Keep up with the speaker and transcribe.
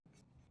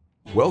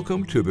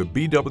Welcome to the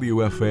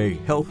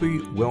BWFA Healthy,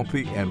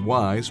 Wealthy, and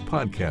Wise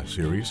podcast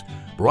series,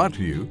 brought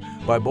to you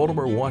by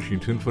Baltimore,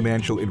 Washington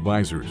Financial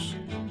Advisors.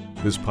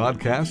 This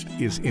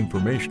podcast is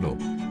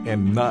informational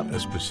and not a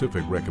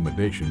specific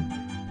recommendation.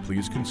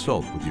 Please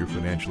consult with your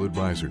financial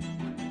advisor.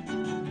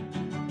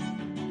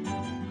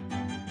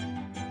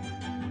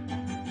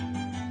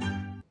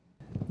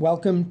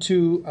 Welcome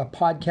to a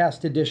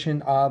podcast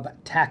edition of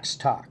Tax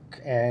Talk.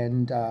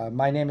 And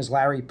my name is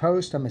Larry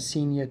Post. I'm a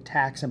senior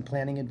tax and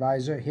planning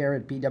advisor here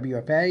at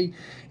BWFA.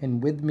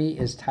 And with me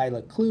is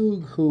Tyler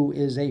Klug, who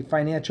is a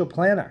financial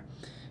planner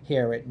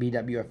here at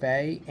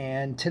BWFA.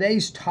 And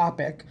today's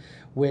topic,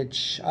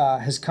 which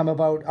has come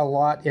about a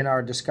lot in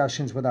our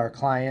discussions with our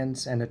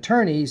clients and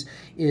attorneys,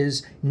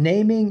 is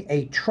naming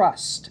a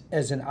trust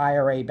as an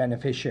IRA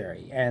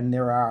beneficiary. And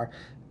there are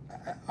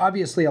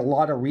obviously a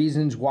lot of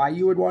reasons why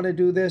you would want to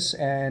do this,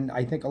 and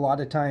I think a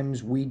lot of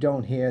times we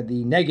don't hear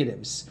the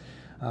negatives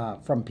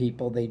from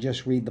people. They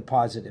just read the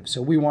positives.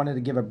 So we wanted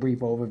to give a brief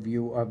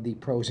overview of the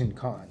pros and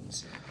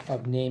cons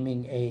of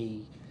naming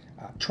a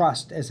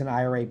trust as an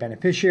IRA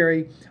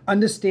beneficiary.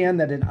 Understand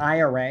that an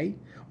IRA,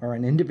 or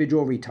an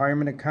individual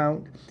retirement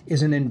account,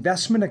 is an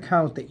investment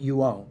account that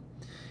you own,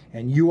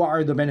 and you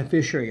are the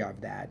beneficiary of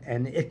that,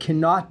 and it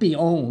cannot be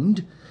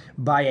owned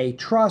by a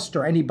trust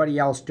or anybody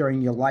else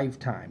during your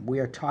lifetime. We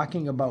are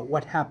talking about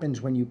what happens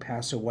when you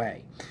pass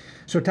away.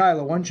 So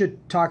Tyler, why don't you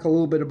talk a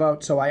little bit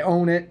about, so I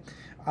own it,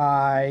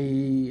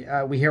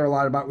 we hear a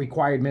lot about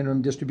required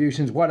minimum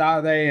distributions. What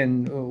are they,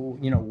 and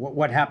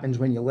what happens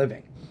when you're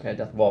living?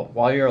 Okay, well,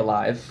 while you're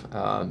alive,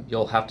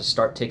 you'll have to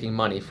start taking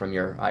money from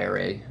your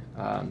IRA,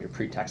 your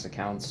pre-tax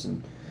accounts,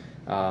 and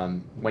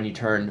when you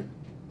turn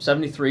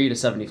 73 to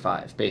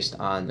 75, based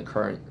on the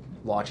current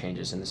law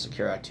changes in the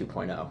Secure Act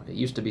 2.0. It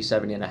used to be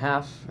 70 and a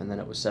half, and then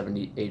it was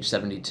age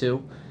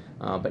 72.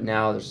 But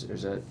now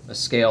there's a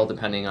scale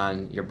depending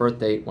on your birth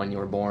date, when you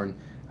were born,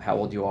 how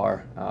old you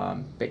are.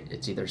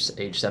 It's either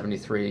age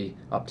 73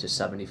 up to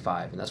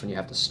 75, and that's when you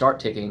have to start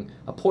taking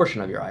a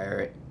portion of your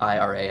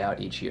IRA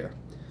out each year.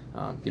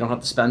 You don't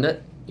have to spend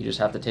it, you just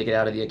have to take it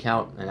out of the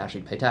account and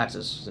actually pay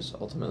taxes, because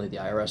ultimately the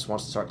IRS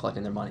wants to start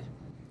collecting their money.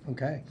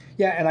 Okay.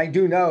 Yeah, and I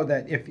do know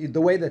that if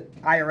the way the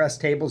IRS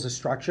tables are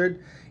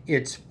structured,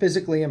 it's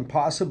physically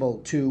impossible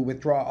to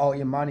withdraw all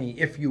your money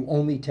if you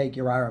only take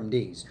your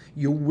RMDs.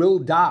 You will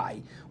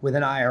die with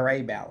an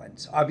IRA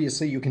balance.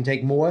 Obviously, you can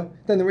take more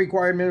than the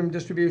required minimum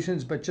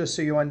distributions, but just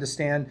so you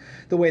understand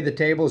the way the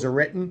tables are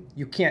written,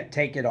 you can't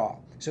take it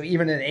all. So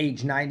even at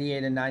age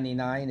 98 and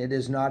 99, it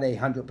is not a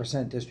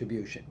 100%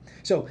 distribution.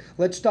 So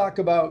let's talk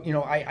about,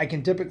 I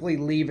can typically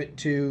leave it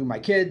to my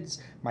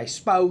kids, my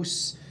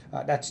spouse.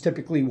 That's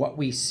typically what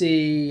we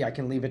see. I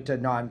can leave it to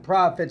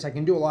nonprofits. I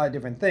can do a lot of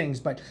different things,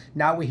 but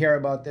now we hear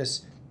about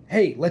this,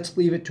 hey, let's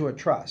leave it to a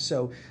trust.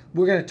 So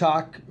we're going to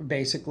talk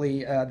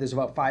basically, there's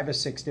about 5 or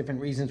 6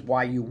 different reasons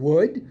why you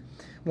would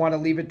want to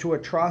leave it to a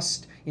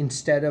trust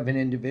instead of an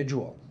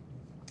individual.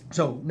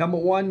 So number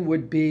 1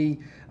 would be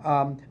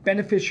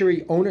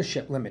beneficiary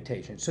ownership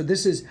limitation. So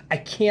this is, I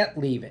can't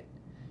leave it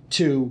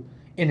to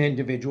an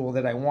individual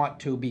that I want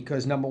to,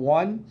 because number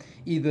 1,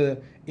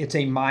 either it's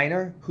a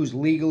minor who's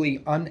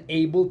legally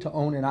unable to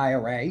own an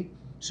IRA,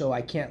 so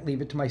I can't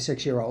leave it to my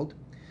 6-year-old.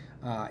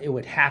 It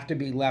would have to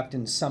be left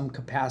in some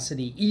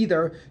capacity,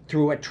 either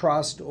through a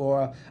trust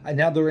or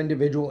another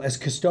individual as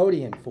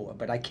custodian for,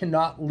 but I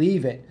cannot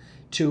leave it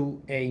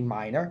to a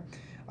minor.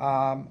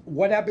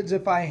 What happens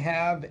if I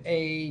have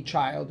a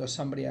child or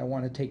somebody I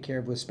want to take care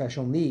of with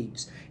special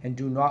needs and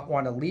do not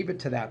want to leave it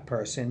to that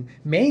person,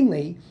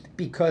 mainly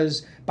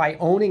because by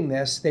owning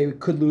this, they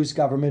could lose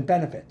government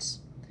benefits.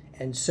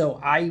 And so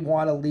I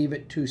want to leave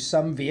it to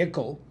some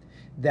vehicle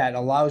that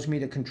allows me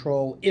to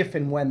control if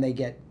and when they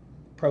get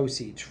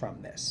proceeds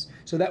from this.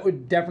 So that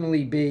would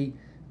definitely be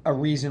a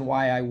reason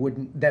why I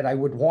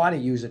would want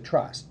to use a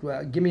trust.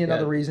 Well, give me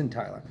another reason,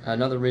 Tyler.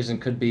 Another reason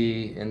could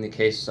be in the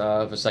case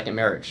of a second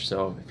marriage.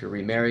 So if you're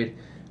remarried,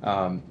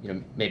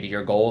 maybe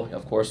your goal,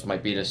 of course,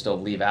 might be to still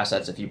leave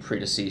assets if you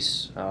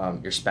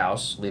predecease your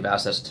spouse, leave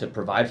assets to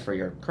provide for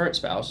your current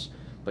spouse.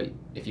 But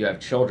if you have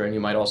children,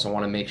 you might also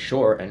want to make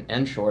sure and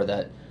ensure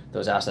that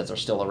those assets are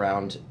still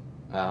around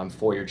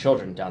for your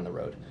children down the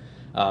road.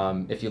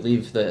 If you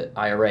leave the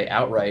IRA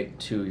outright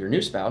to your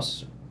new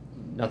spouse,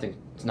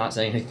 it's not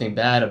saying anything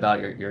bad about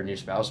your new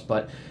spouse,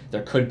 but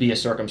there could be a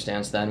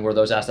circumstance then where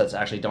those assets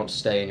actually don't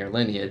stay in your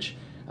lineage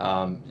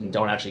and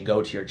don't actually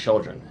go to your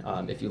children.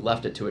 If you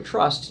left it to a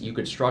trust, you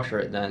could structure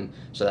it then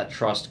so that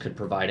trust could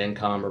provide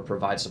income or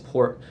provide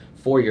support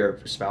for your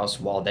spouse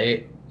while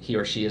he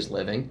or she is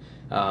living.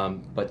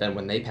 But then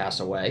when they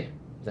pass away,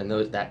 then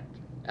that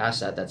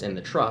asset that's in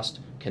the trust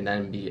can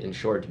then be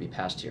insured to be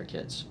passed to your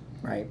kids.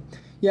 Right.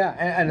 Yeah,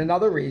 and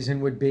another reason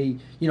would be,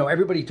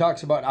 everybody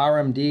talks about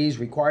RMDs,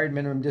 required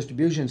minimum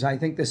distributions. I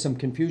think there's some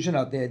confusion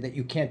out there that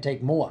you can't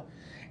take more.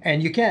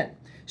 And you can.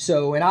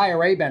 So an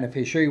IRA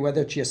beneficiary,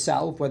 whether it's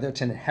yourself, whether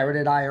it's an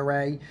inherited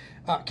IRA,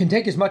 can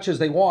take as much as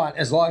they want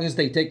as long as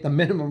they take the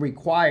minimum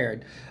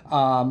required.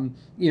 And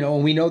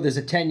we know there's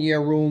a 10-year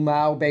rule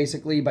now,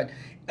 basically, but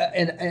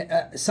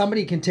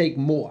somebody can take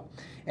more.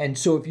 And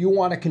so if you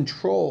want to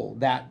control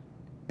that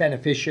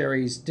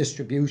beneficiary's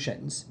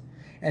distributions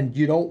and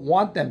you don't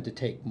want them to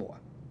take more,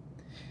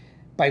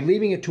 by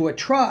leaving it to a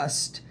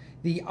trust,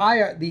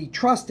 the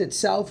trust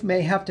itself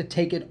may have to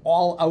take it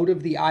all out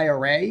of the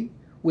IRA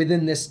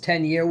within this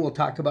 10-year we'll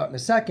talk about in a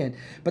second.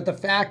 But the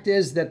fact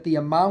is that the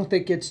amount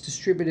that gets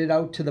distributed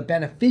out to the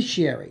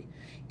beneficiary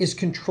is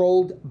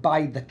controlled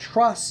by the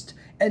trust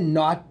and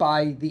not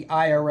by the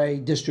IRA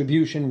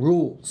distribution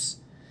rules.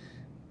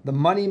 The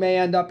money may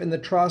end up in the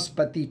trust,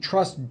 but the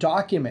trust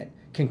document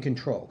can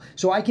control.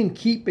 So I can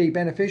keep a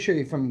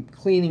beneficiary from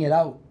cleaning it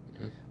out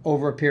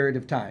over a period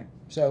of time.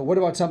 So what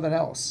about something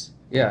else?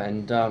 Yeah,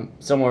 and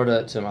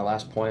similar to my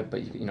last point,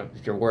 but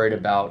if you're worried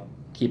about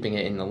keeping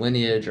it in the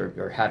lineage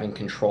or having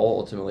control,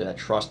 ultimately that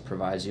trust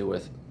provides you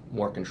with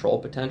more control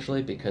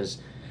potentially, because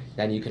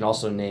then you can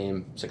also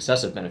name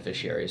successive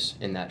beneficiaries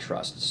in that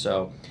trust.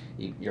 So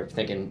you're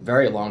thinking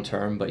very long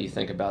term, but you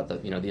think about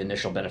the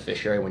initial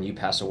beneficiary when you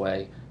pass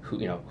away,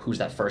 who's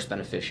that first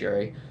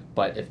beneficiary,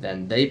 but if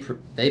then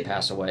they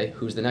pass away,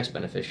 who's the next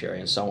beneficiary,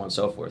 and so on and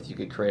so forth. You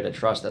could create a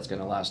trust that's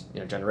going to last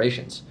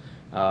generations.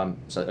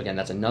 So again,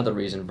 that's another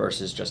reason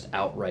versus just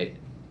outright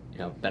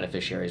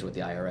beneficiaries with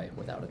the IRA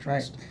without a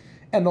trust. Right.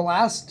 And the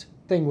last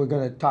thing we're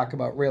going to talk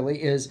about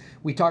really is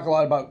we talk a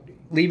lot about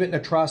leave it in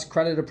a trust,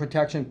 creditor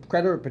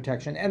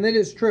protection, and that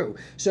is true.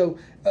 So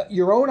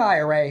your own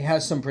IRA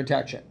has some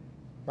protection,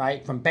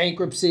 right, from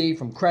bankruptcy,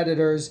 from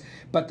creditors,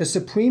 but the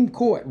Supreme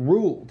Court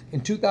ruled in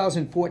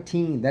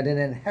 2014 that an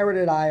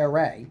inherited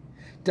IRA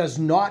does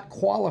not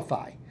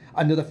qualify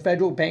under the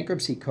federal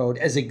bankruptcy code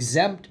as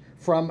exempt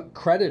from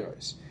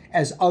creditors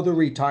as other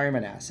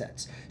retirement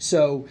assets.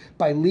 So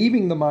by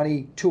leaving the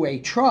money to a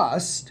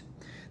trust,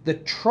 the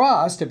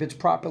trust, if it's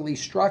properly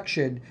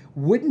structured,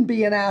 wouldn't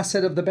be an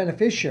asset of the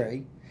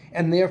beneficiary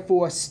and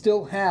therefore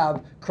still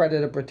have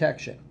creditor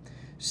protection.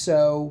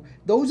 So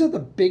those are the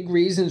big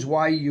reasons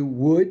why you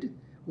would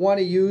want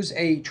to use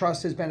a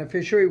trust as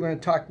beneficiary. We're going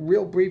to talk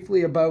real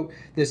briefly about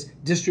this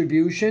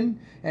distribution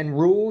and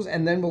rules,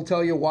 and then we'll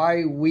tell you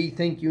why we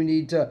think you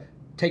need to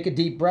take a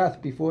deep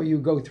breath before you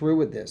go through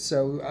with this.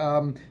 So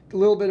a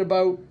little bit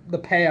about the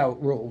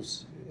payout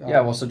rules.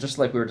 Yeah, well, so just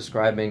like we were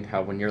describing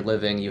how when you're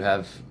living, you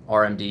have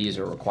RMDs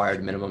or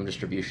required minimum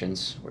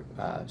distributions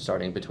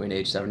starting between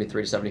age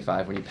 73 to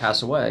 75 when you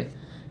pass away,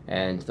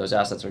 and those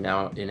assets are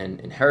now in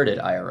an inherited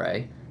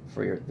IRA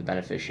for the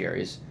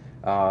beneficiaries.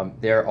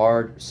 There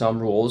are some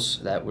rules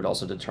that would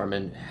also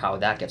determine how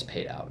that gets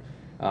paid out.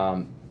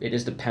 It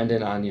is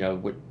dependent on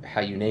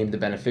how you name the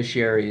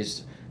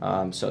beneficiaries,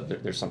 so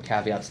there's some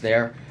caveats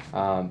there,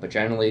 but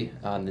generally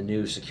the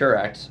new Secure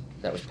Act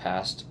that was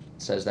passed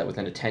says that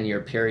within a 10-year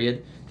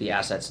period, the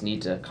assets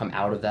need to come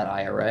out of that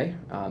IRA.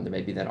 There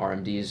may be then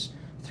RMDs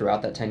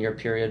throughout that 10-year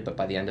period, but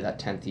by the end of that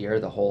 10th year,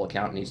 the whole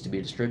account needs to be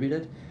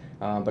distributed.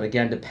 But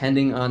again,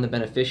 depending on the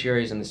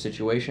beneficiaries and the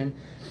situation,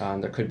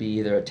 there could be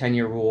either a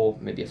 10-year rule,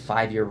 maybe a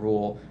 5-year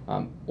rule,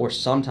 or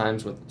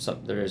sometimes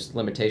there is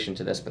limitation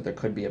to this, but there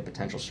could be a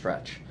potential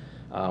stretch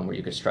where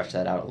you could stretch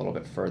that out a little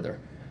bit further.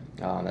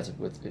 That's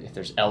if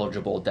there's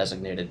eligible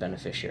designated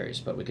beneficiaries,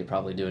 but we could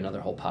probably do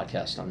another whole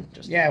podcast on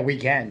just Yeah, we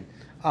can.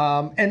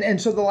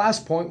 And so the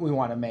last point we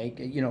want to make,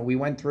 we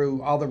went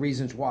through all the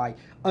reasons why.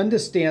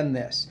 Understand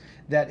this,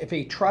 that if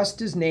a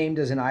trust is named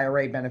as an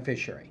IRA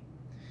beneficiary,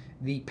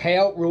 the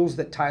payout rules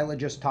that Tyler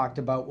just talked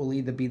about will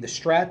either be the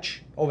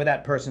stretch over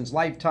that person's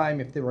lifetime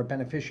if they were a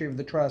beneficiary of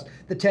the trust,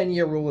 the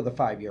 10-year rule or the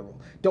 5-year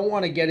rule. Don't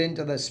want to get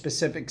into the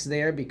specifics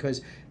there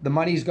because the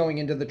money's going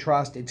into the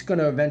trust. It's going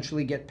to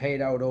eventually get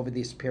paid out over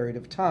this period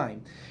of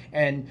time.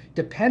 And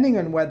depending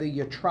on whether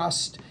your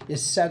trust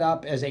is set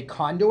up as a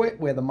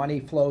conduit where the money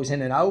flows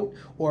in and out,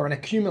 or an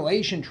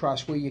accumulation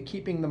trust where you're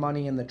keeping the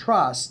money in the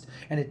trust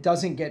and it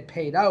doesn't get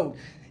paid out,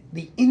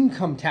 the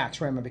income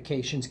tax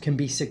ramifications can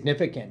be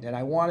significant. And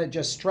I want to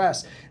just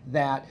stress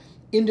that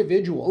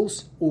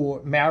individuals or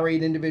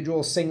married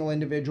individuals, single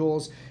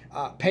individuals,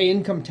 pay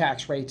income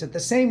tax rates at the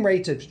same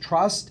rates as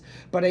trust,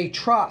 but a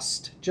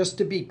trust, just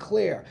to be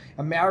clear,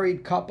 a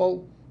married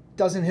couple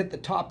doesn't hit the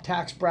top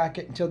tax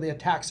bracket until their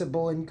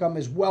taxable income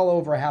is well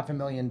over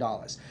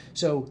 $500,000.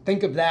 So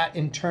think of that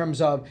in terms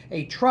of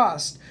a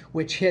trust,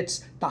 which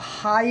hits the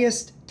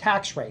highest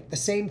tax rate, the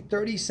same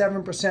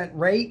 37%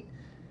 rate.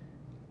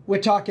 We're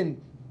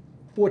talking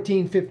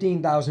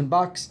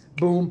 $15,000,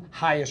 boom,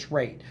 highest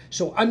rate.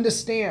 So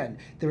understand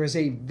there is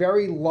a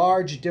very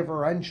large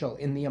differential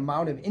in the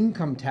amount of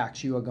income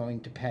tax you are going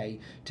to pay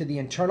to the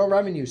Internal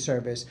Revenue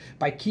Service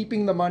by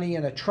keeping the money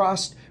in a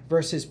trust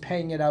versus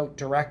paying it out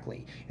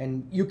directly.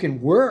 And you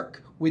can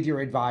work with your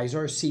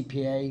advisor,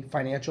 CPA,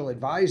 financial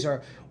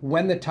advisor,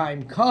 when the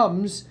time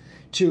comes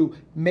to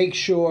make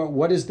sure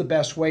what is the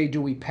best way,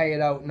 do we pay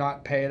it out,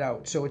 not pay it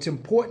out. So it's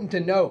important to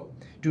note,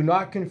 do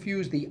not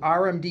confuse the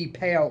RMD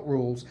payout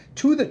rules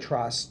to the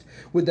trust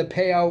with the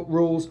payout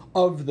rules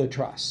of the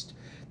trust.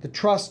 The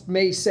trust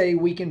may say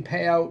we can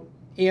pay out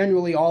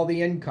annually all the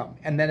income,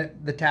 and then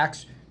the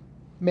tax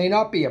may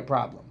not be a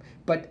problem.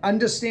 But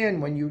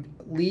understand when you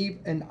leave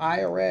an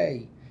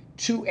IRA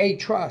to a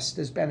trust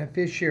as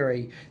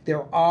beneficiary,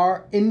 there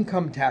are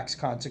income tax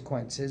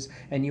consequences,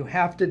 and you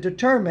have to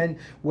determine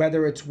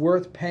whether it's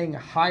worth paying a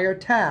higher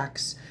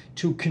tax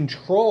to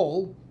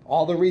control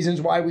all the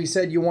reasons why we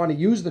said you want to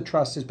use the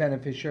trust as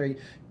beneficiary.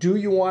 Do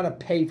you want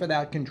to pay for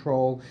that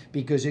control?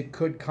 Because it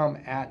could come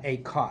at a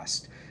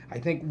cost. I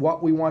think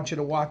what we want you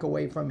to walk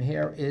away from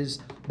here is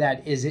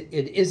that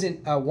it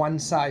isn't a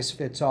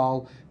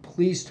one-size-fits-all.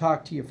 Please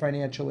talk to your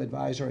financial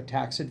advisor or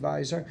tax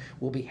advisor.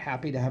 We'll be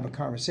happy to have a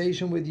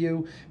conversation with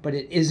you, but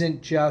it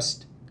isn't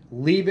just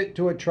leave it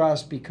to a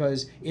trust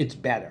because it's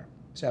better.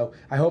 So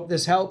I hope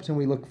this helps, and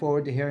we look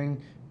forward to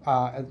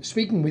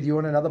speaking with you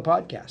on another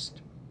podcast.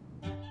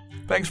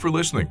 Thanks for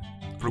listening.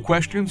 For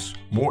questions,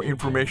 more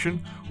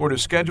information, or to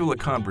schedule a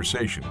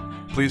conversation,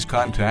 please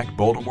contact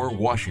Baltimore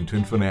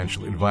Washington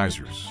Financial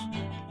Advisors.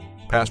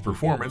 Past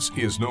performance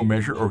is no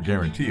measure or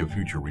guarantee of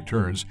future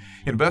returns.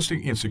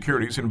 Investing in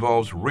securities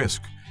involves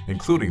risk,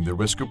 including the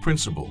risk of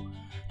principal.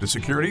 The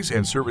securities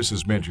and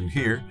services mentioned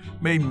here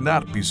may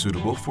not be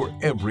suitable for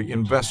every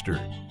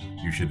investor.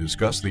 You should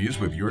discuss these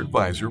with your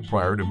advisor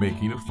prior to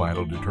making a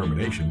final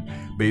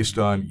determination based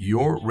on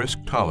your risk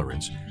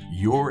tolerance,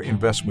 your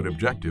investment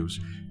objectives,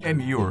 and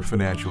your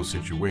financial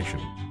situation.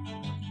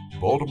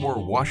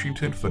 Baltimore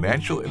Washington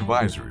Financial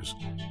Advisors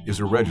is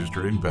a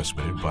registered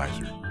investment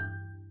advisor.